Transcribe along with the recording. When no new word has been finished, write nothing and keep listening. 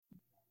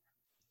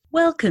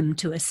Welcome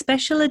to a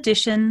special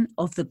edition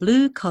of the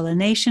Blue Collar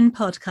Nation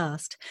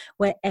podcast,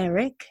 where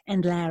Eric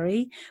and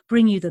Larry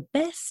bring you the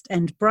best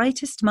and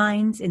brightest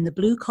minds in the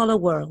blue collar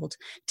world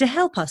to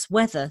help us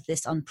weather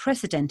this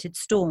unprecedented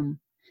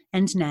storm.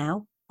 And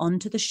now, on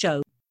to the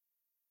show.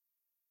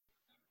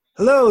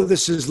 Hello,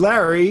 this is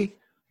Larry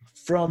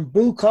from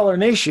Blue Collar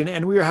Nation,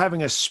 and we are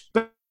having a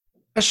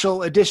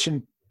special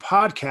edition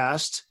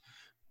podcast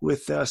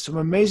with some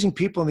amazing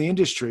people in the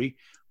industry.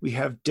 We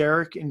have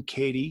Derek and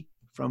Katie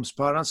from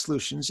Spot On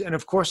Solutions. And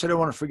of course, I don't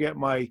want to forget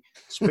my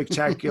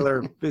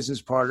spectacular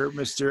business partner,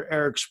 Mr.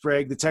 Eric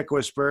Sprague, the Tech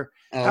Whisperer.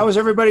 How is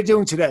everybody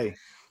doing today?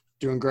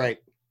 Doing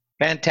great.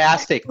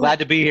 Fantastic. Glad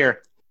to be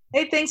here.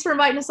 Hey, thanks for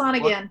inviting us on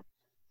again.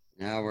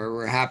 Yeah,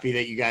 we're happy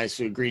that you guys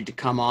agreed to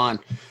come on.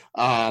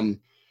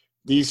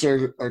 These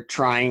are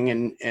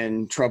trying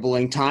and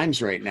troubling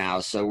times right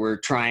now. So we're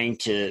trying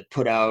to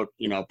put out,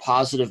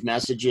 positive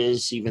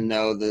messages, even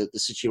though the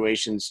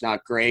situation's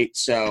not great.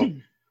 So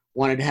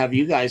wanted to have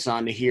you guys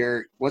on to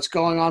hear what's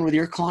going on with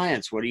your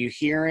clients. What are you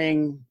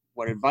hearing?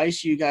 What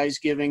advice are you guys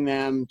giving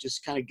them?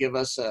 Just kind of give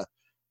us a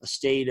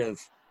state of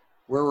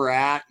where we're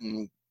at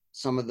and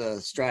some of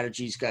the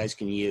strategies guys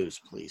can use,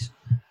 please.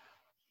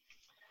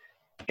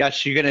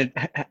 Gosh,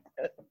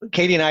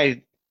 Katie and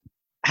I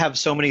have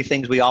so many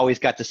things we always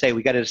got to say.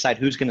 We got to decide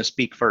who's going to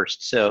speak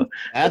first. So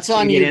that's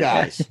on you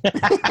guys.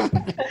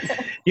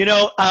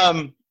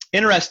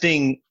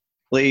 Interestingly,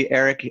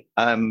 Eric,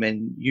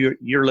 and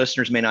your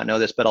listeners may not know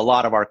this, but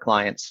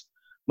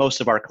most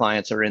of our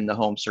clients are in the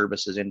home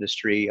services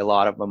industry. A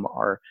lot of them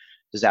are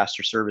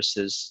disaster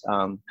services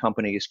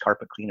companies,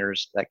 carpet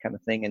cleaners, that kind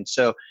of thing. And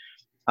so,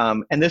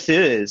 and this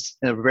is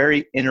a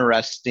very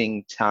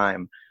interesting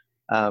time.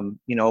 In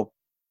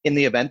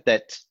the event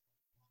that,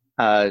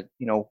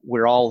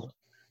 we're all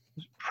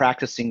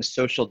practicing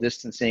social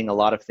distancing, a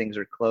lot of things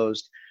are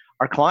closed.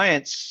 Our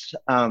clients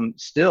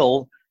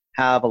still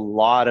have a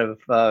lot of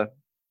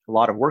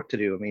work to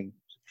do. I mean,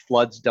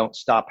 floods don't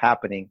stop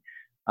happening.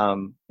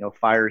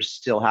 Fires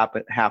still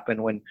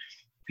happen when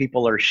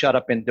people are shut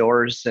up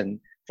indoors and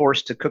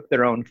forced to cook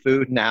their own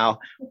food now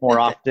more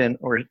often.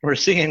 We're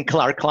seeing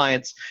our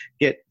clients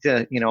get,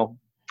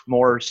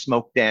 more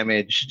smoke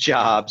damage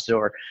jobs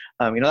or,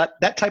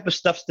 that type of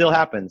stuff still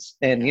happens.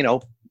 And,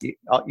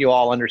 you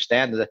all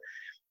understand that,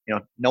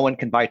 no one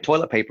can buy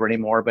toilet paper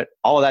anymore, but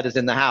all of that is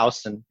in the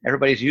house and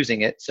everybody's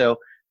using it. So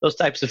those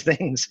types of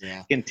things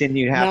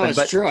continue to happen. No,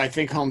 it's true. I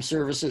think home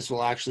services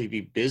will actually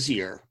be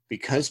busier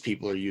because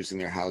people are using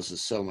their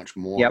houses so much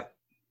more. Yep.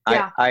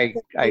 Yeah. I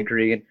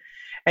agree.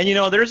 And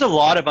there's a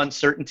lot of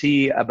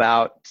uncertainty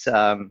about,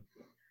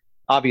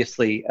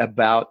 obviously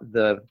about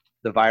the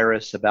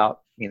virus,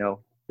 about,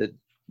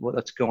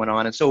 what's going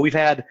on. And so we've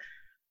had,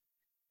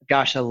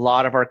 a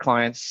lot of our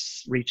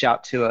clients reach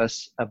out to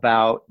us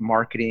about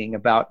marketing,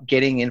 about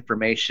getting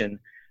information,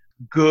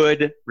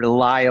 good,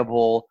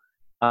 reliable,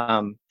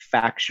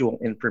 factual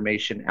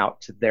information out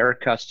to their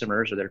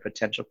customers or their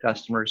potential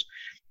customers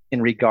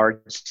in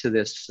regards to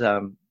this,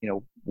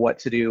 what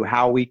to do,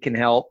 how we can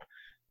help,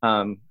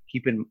 and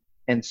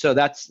so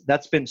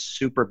that's been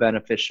super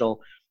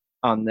beneficial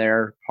on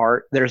their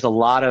part. There's a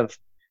lot of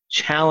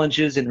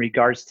challenges in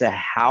regards to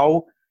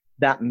how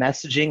that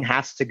messaging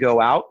has to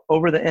go out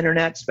over the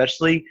internet,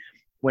 especially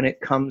when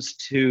it comes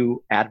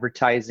to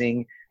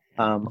advertising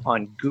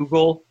on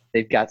Google.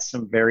 They've got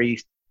some very,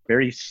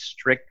 very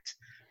strict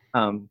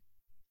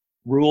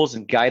rules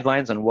and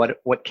guidelines on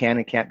what can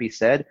and can't be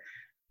said.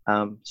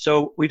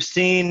 So we've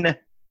seen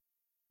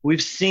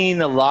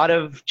a lot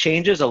of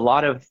changes, a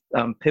lot of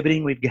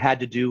pivoting we've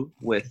had to do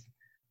with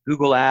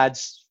Google Ads.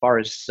 As far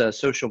as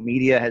social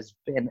media has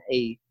been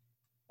a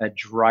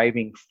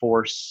driving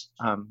force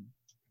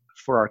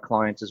for our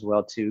clients as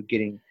well, to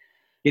getting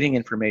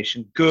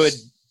information, good,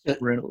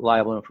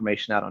 reliable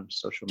information out on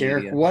social media.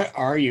 Derek, what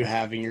are you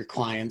having your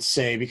clients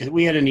say? Because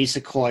we had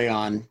Anissa Coy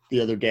on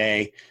the other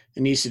day.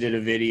 Anissa did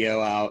a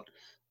video out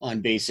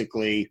on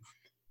basically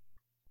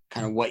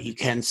kind of what you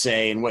can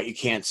say and what you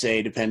can't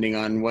say, depending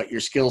on what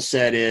your skill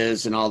set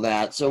is and all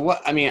that. So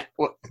what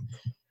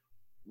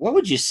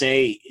would you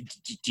say?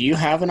 Do you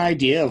have an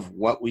idea of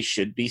what we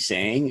should be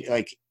saying?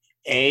 Like,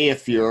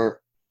 if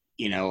you're,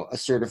 a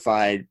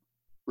certified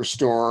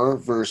restorer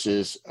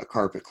versus a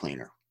carpet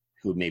cleaner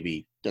who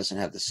maybe doesn't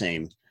have the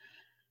same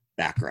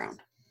background.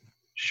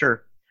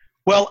 Sure.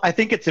 Well, I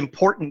think it's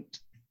important,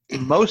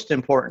 most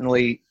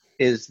importantly,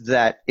 is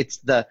that it's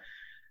the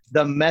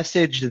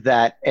message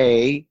that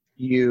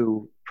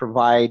you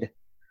provide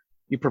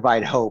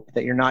hope,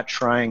 that you're not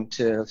trying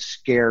to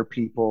scare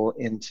people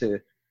into,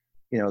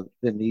 the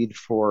need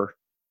for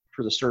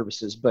the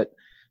services, but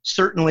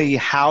certainly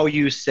how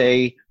you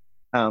say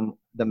the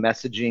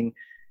messaging.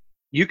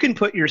 You can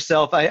put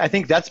yourself, I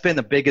think that's been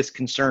the biggest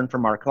concern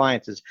from our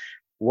clients is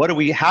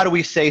how do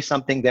we say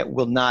something that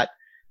will not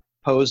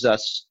pose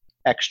us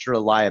extra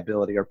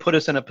liability or put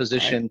us in a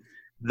position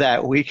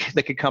that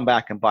could come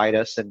back and bite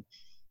us. And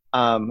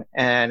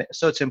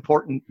so it's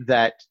important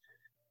that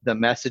the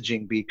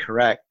messaging be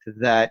correct,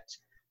 that,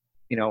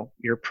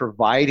 you're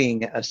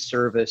providing a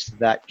service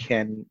that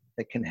can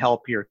that can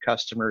help your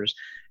customers,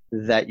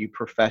 that you're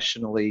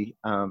professionally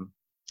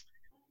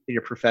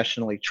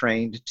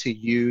trained to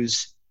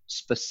use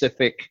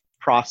specific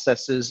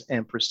processes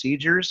and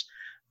procedures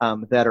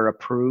that are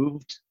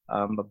approved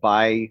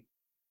by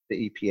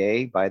the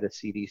EPA, by the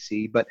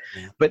CDC, but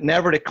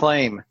never to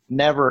claim,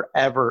 never,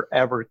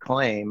 ever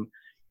claim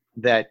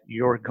that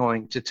you're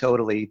going to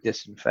totally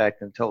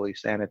disinfect and totally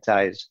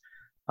sanitize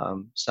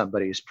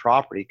somebody's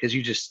property, because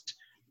you just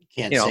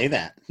can't say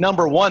that.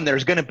 Number one,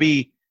 there's going to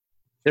be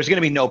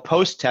no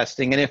post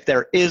testing, and if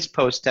there is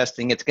post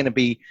testing, it's going to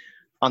be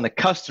on the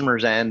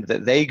customer's end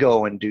that they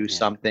go and do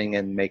something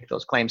and make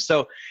those claims.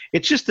 So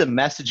it's just the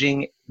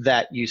messaging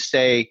that you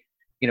say,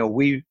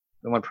 we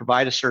want to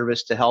provide a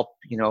service to help,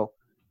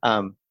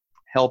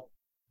 help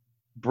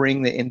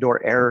bring the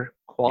indoor air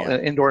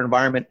indoor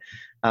environment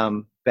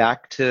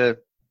back to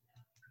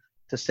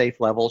safe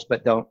levels,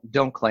 but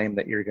don't claim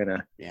that you're going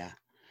to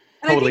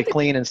totally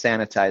clean and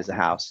sanitize the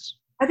house.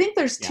 I think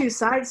there's two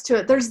sides to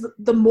it. There's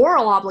the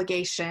moral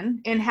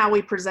obligation in how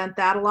we present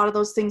that. A lot of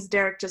those things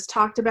Derek just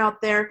talked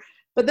about there.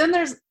 But then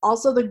there's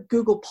also the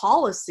Google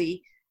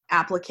policy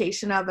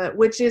application of it,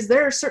 which is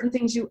there are certain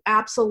things you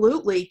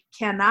absolutely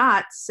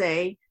cannot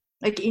say,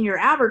 like in your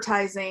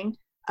advertising,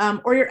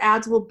 or your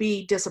ads will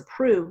be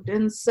disapproved.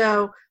 And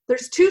so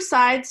there's two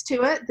sides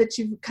to it that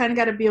you've kind of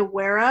got to be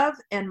aware of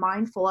and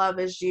mindful of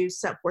as you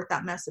set forth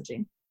that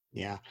messaging.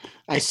 Yeah.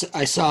 I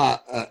saw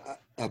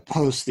a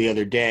post the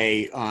other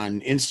day on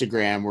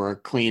Instagram where a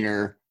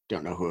cleaner,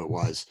 don't know who it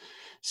was,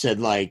 said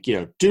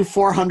do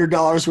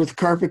 $400 worth of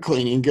carpet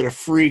cleaning and get a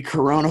free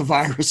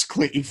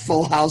coronavirus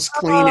full house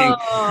cleaning.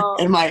 Oh.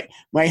 And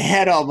my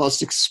head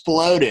almost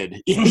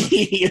exploded,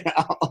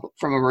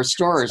 from a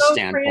restorer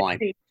standpoint.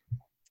 Crazy.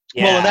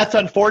 Yeah. Well, and that's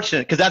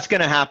unfortunate because that's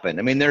going to happen.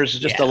 I mean, there's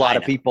just a lot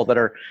of people that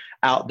are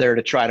out there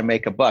to try to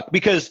make a buck,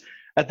 because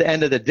at the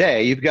end of the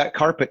day, you've got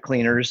carpet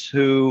cleaners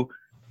who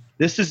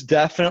this is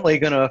definitely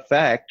going to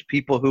affect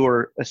people who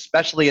are,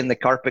 especially in the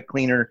carpet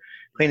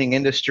cleaning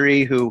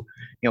industry, who,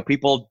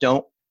 people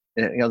don't,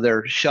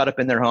 they're shut up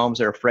in their homes.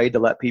 They're afraid to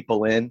let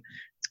people in.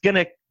 It's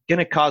going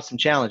to cause some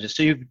challenges.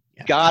 So you've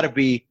got to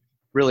be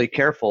really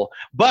careful.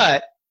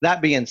 But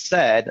that being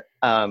said,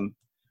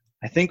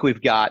 I think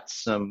we've got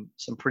some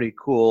pretty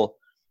cool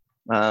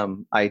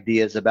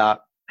ideas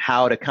about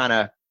how to kind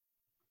of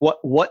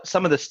what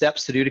some of the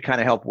steps to do to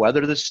kind of help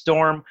weather the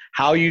storm,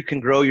 how you can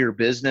grow your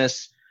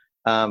business,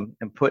 and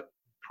put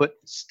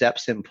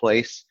steps in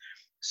place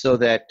so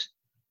that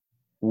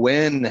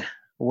when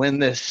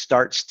this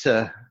starts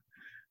to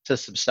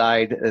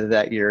subside,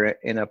 that you're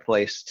in a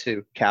place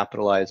to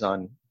capitalize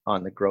on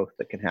the growth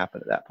that can happen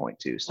at that point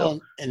too.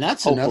 So, and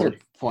that's another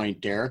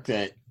point, Derek,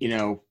 that,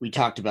 we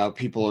talked about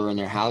people are in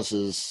their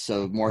houses,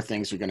 so more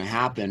things are going to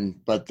happen.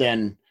 But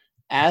then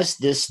as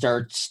this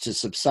starts to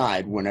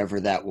subside, whenever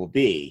that will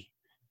be,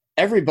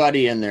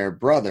 everybody and their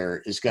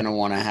brother is going to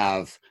want to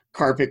have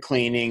carpet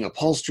cleaning,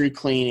 upholstery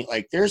cleaning.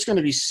 Like there's going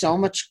to be so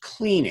much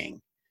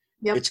cleaning.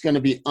 Yep. It's going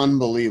to be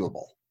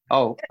unbelievable.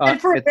 Oh,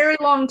 and for a very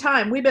long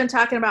time, we've been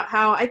talking about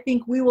how I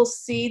think we will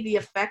see the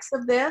effects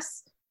of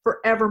this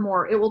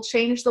forevermore. It will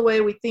change the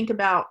way we think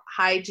about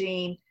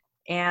hygiene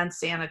and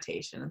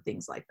sanitation and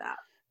things like that.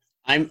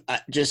 I'm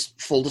just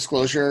full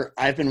disclosure.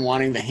 I've been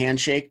wanting the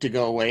handshake to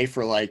go away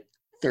for like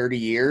 30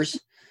 years.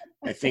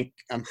 I think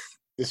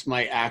this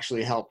might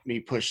actually help me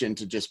push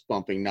into just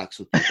bumping knucks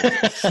with people.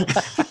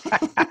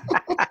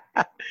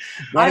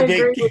 Not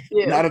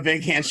a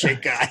big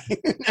handshake guy.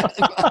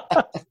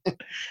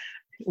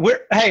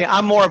 Hey,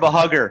 I'm more of a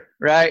hugger,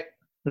 right?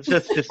 Let's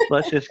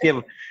just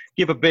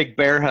give a big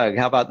bear hug.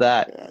 How about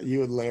that?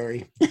 You and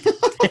Larry.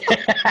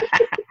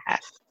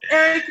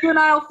 Eric, you and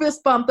I'll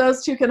fist bump.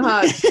 Those two can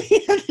hug.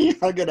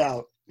 Hug it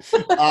out.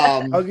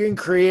 Hugging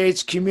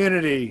creates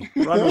community.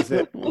 Run with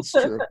it. That's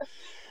true.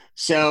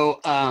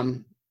 So,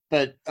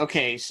 but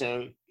okay,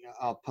 so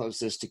I'll pose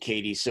this to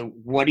Katie. So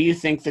what do you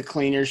think the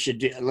cleaners should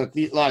do? Look,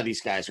 a lot of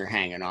these guys are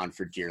hanging on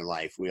for dear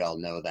life. We all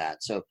know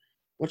that. So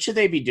what should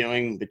they be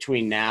doing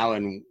between now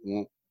and,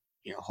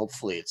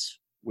 hopefully it's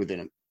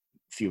within a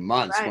few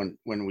months, right,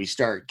 when we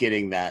start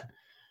getting that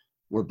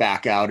we're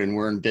back out and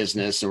we're in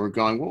business and we're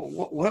going,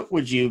 well, what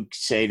would you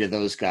say to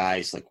those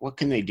guys? Like, what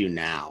can they do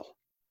now?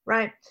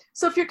 Right.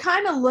 So if you're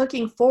kind of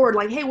looking forward,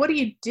 like, hey, what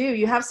do?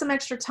 You have some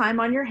extra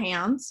time on your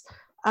hands.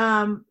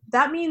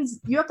 That means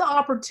you have the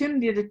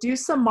opportunity to do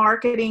some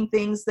marketing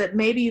things that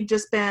maybe you've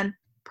just been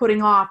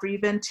putting off or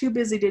you've been too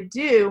busy to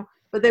do,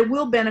 but they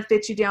will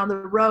benefit you down the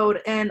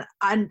road. And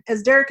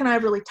as Derek and I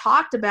have really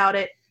talked about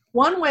it,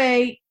 one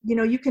way,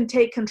 you can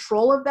take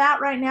control of that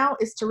right now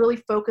is to really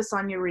focus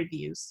on your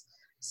reviews.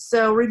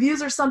 So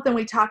reviews are something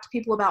we talk to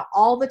people about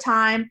all the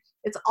time.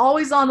 It's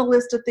always on the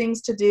list of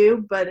things to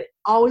do, but it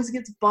always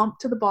gets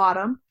bumped to the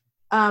bottom.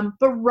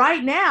 But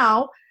right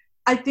now,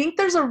 I think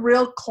there's a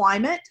real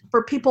climate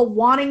for people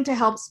wanting to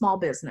help small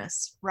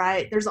business,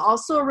 right? There's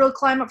also a real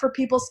climate for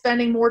people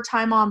spending more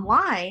time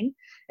online.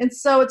 And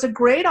so it's a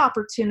great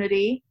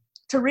opportunity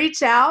to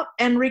reach out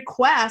and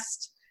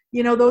request,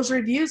 those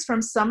reviews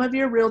from some of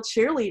your real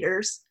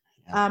cheerleaders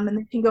And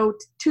they can go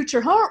toot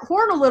your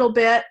horn a little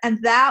bit,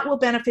 and that will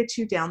benefit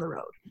you down the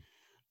road.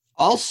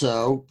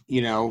 Also,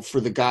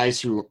 for the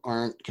guys who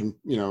aren't,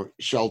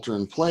 shelter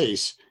in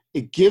place,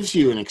 it gives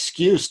you an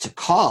excuse to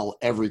call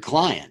every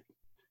client.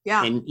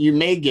 Yeah. And you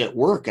may get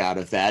work out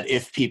of that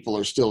if people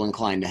are still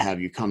inclined to have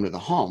you come to the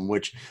home,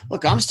 which,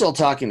 look, I'm still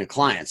talking to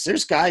clients.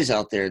 There's guys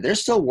out there, they're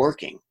still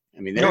working.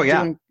 I mean,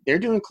 they're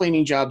doing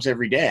cleaning jobs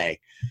every day.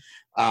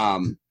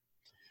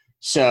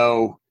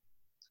 So,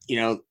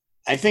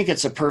 I think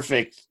it's a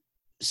perfect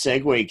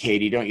segue,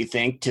 Katie, don't you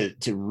think,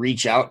 to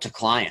reach out to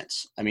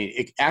clients? I mean,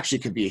 it actually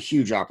could be a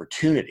huge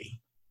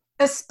opportunity.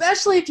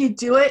 Especially if you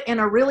do it in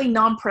a really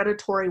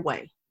non-predatory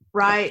way,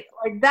 right?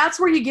 Like that's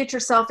where you get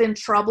yourself in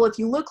trouble. If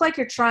you look like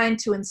you're trying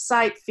to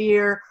incite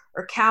fear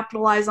or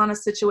capitalize on a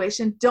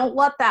situation, don't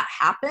let that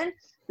happen.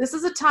 This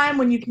is a time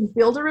when you can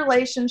build a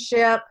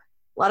relationship,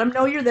 let them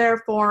know you're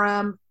there for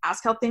them,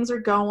 ask how things are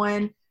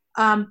going,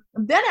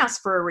 then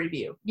ask for a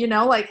review,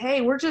 like,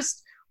 hey, we're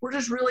just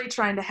really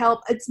trying to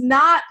help. That's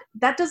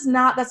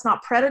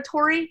not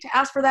predatory to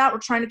ask for that. We're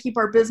trying to keep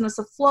our business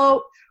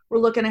afloat. We're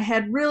looking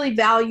ahead, really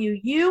value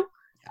you.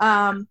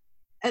 And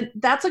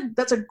that's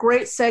a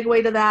great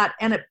segue to that.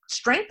 And it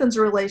strengthens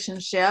a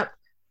relationship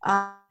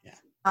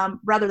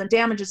rather than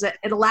damages it.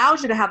 It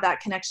allows you to have that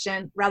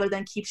connection rather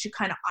than keeps you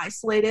kind of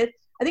isolated.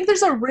 I think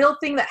there's a real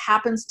thing that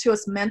happens to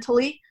us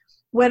mentally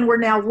when we're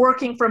now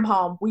working from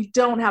home. We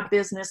don't have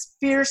business.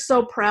 Fear's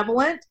so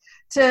prevalent.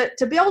 To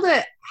be able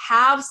to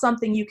have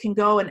something you can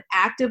go and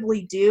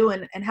actively do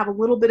and have a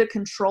little bit of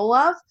control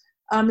of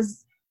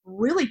is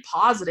really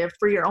positive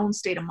for your own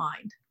state of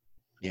mind.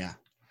 Yeah.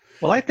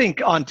 Well, I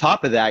think on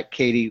top of that,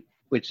 Katie,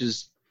 which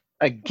is,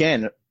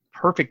 again,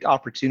 perfect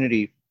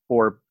opportunity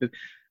for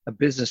a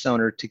business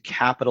owner to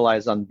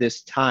capitalize on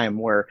this time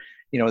where,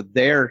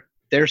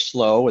 they're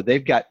slow, or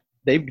they've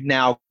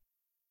now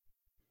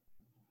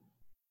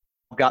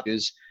got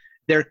is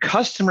their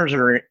customers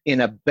are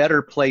in a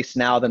better place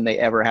now than they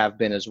ever have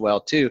been as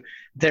well, too.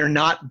 They're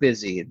not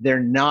busy. They're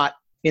not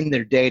in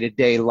their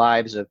day-to-day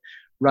lives of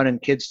running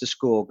kids to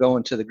school,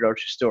 going to the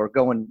grocery store,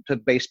 going to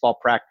baseball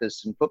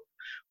practice and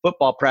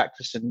football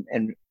practice,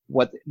 and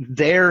what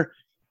they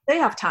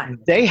have time.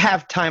 They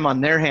have time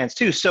on their hands,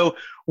 too. So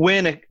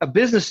when a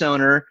business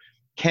owner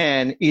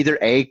can either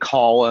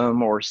call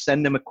them or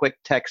send them a quick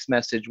text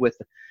message with,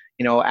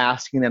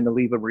 asking them to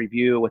leave a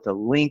review with a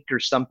link or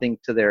something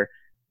to their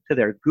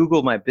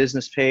Google My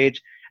Business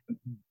page,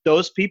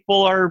 those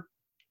people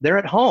they're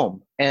at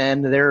home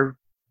and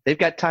they've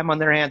got time on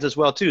their hands as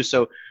well too.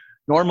 So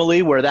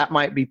normally where that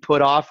might be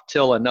put off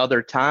till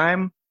another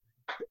time,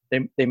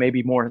 they can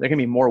be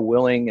more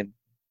willing and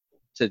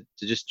to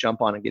just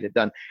jump on and get it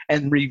done.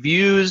 And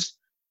reviews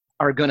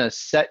are going to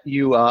set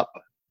you up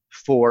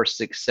for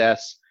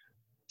success,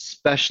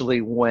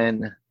 especially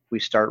when we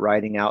start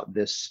riding out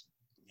this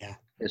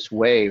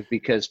wave,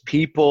 because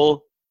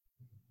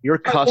your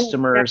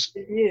customers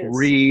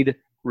read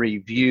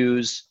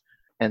reviews,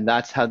 and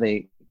that's how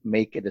they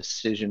make a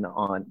decision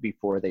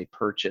before they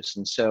purchase.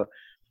 And so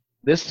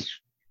this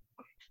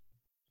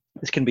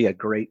can be a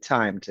great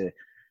time to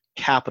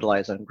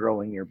capitalize on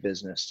growing your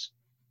business.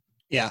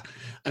 Yeah.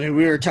 I mean,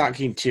 we were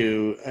talking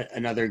to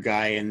another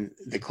guy in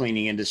the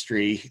cleaning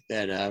industry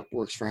that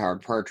works for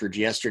Howard Partridge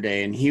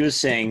yesterday, and he was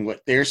saying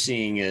what they're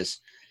seeing is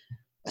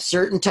a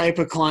certain type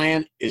of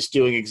client is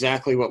doing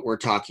exactly what we're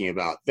talking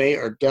about. They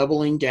are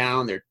doubling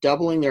down. They're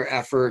doubling their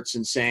efforts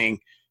and saying,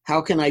 how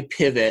can I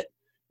pivot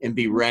and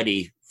be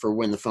ready for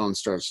when the phone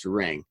starts to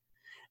ring?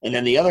 And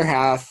then the other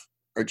half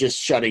are just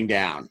shutting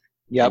down.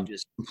 Yep.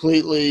 Just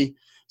completely.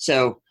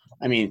 So,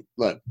 I mean,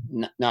 look,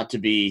 not to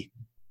be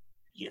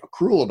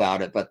cruel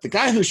about it, but the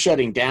guy who's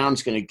shutting down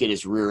is going to get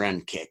his rear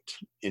end kicked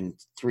in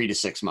 3 to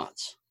 6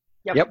 months.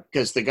 Yep.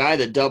 Because the guy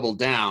that doubled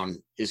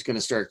down is going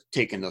to start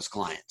taking those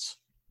clients.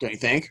 Don't you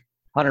think?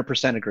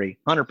 100% agree.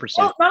 100%.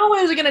 Well, not only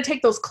is it going to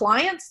take those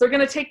clients, they're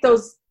going to take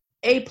those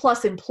A+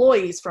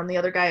 employees from the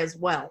other guy as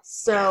well.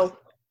 So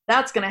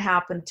that's going to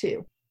happen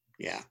too.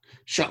 Yeah.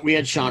 We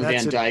had Sean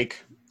Van Dyke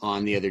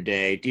on the other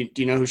day. Do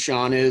you know who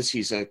Sean is?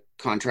 He's a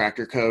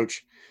contractor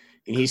coach.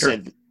 And he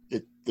said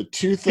that the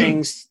two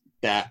things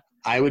that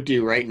I would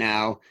do right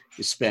now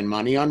is spend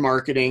money on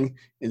marketing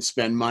and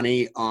spend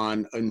money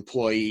on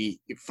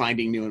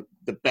finding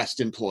the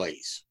best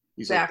employees.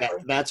 He's exactly.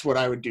 Like, that's what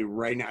I would do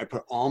right now. I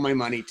put all my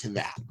money to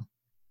that.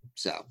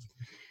 So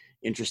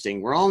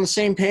interesting. We're all on the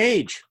same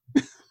page.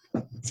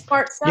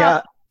 Smart stuff.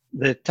 Yeah.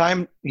 The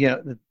time,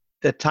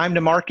 the time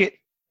to market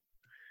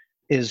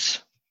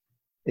is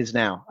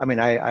now. I mean,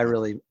 I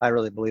really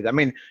believe that. I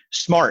mean,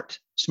 smart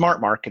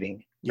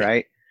marketing,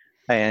 right?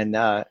 And,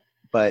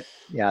 but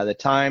yeah, the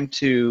time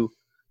to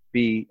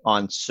be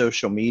on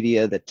social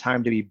media, the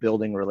time to be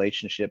building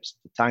relationships,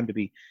 the time to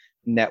be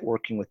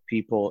networking with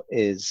people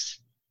is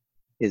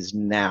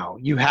now.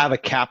 You have a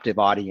captive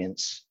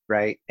audience,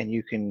 right? And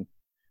you can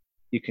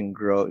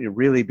grow, you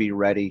really be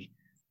ready.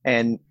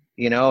 And,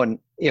 and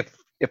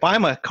if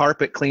I'm a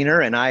carpet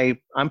cleaner and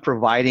I'm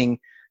providing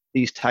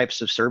these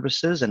types of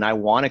services and I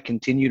want to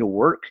continue to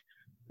work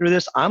through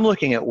this, I'm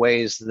looking at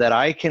ways that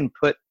I can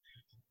put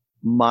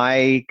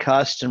my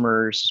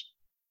customers'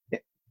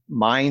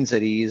 minds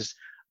at ease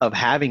of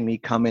having me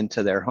come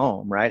into their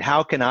home, right?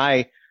 How can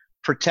I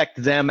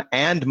protect them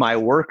and my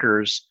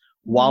workers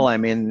while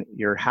I'm in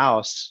your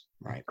house,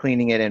 Right.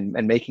 cleaning it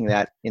and making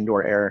that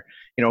indoor air,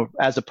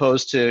 as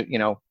opposed to,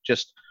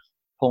 just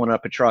pulling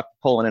up a truck,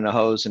 pulling in a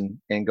hose and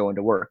going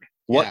to work.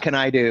 What Yeah. can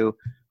I do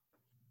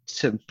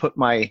to put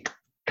my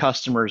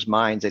customers'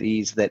 minds at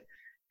ease that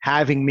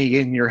having me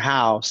in your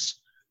house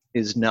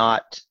is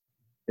not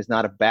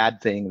a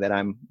bad thing, that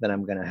I'm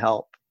going to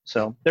help.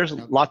 So there's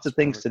lots of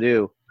things to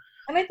do.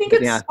 And I think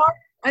it's smart.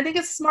 I think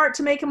it's smart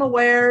to make them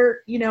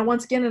aware,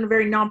 once again, in a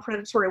very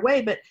non-predatory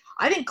way. But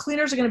I think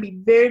cleaners are going to be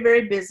very,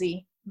 very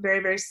busy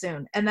very, very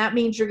soon. And that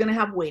means you're going to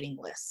have waiting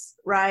lists,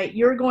 right?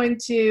 You're going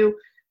to,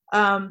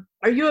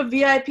 are you a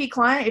VIP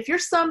client? If you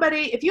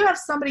have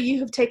somebody you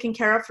have taken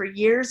care of for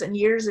years and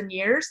years and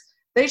years,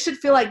 they should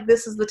feel like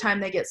this is the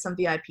time they get some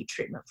VIP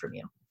treatment from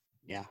you.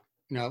 Yeah,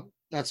 no,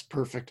 that's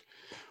perfect.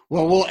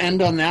 Well, we'll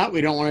end on that.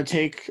 We don't want to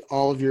take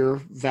all of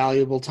your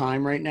valuable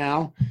time right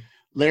now.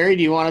 Larry,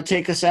 do you want to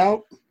take us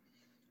out?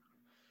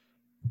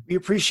 We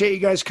appreciate you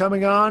guys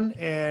coming on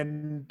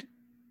and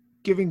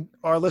giving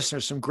our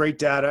listeners some great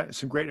data,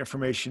 some great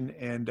information,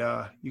 and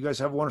you guys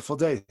have a wonderful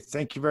day.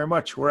 Thank you very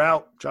much. We're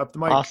out. Drop the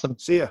mic. Awesome.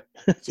 See ya.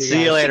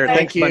 See you later.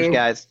 Thanks a bunch,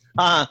 guys.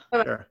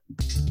 Sure.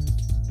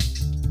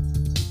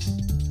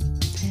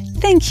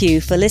 Thank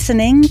you for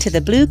listening to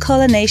the Blue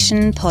Collar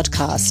Nation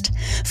podcast.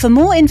 For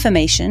more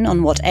information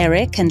on what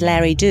Eric and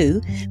Larry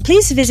do,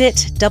 please visit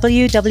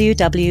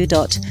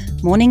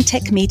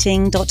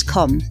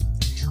www.morningtechmeeting.com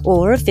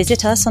or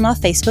visit us on our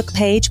Facebook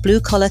page, Blue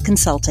Collar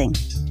Consulting.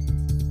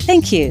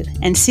 Thank you,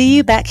 and see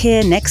you back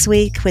here next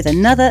week with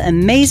another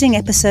amazing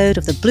episode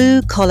of the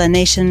Blue Collar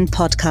Nation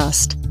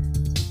podcast.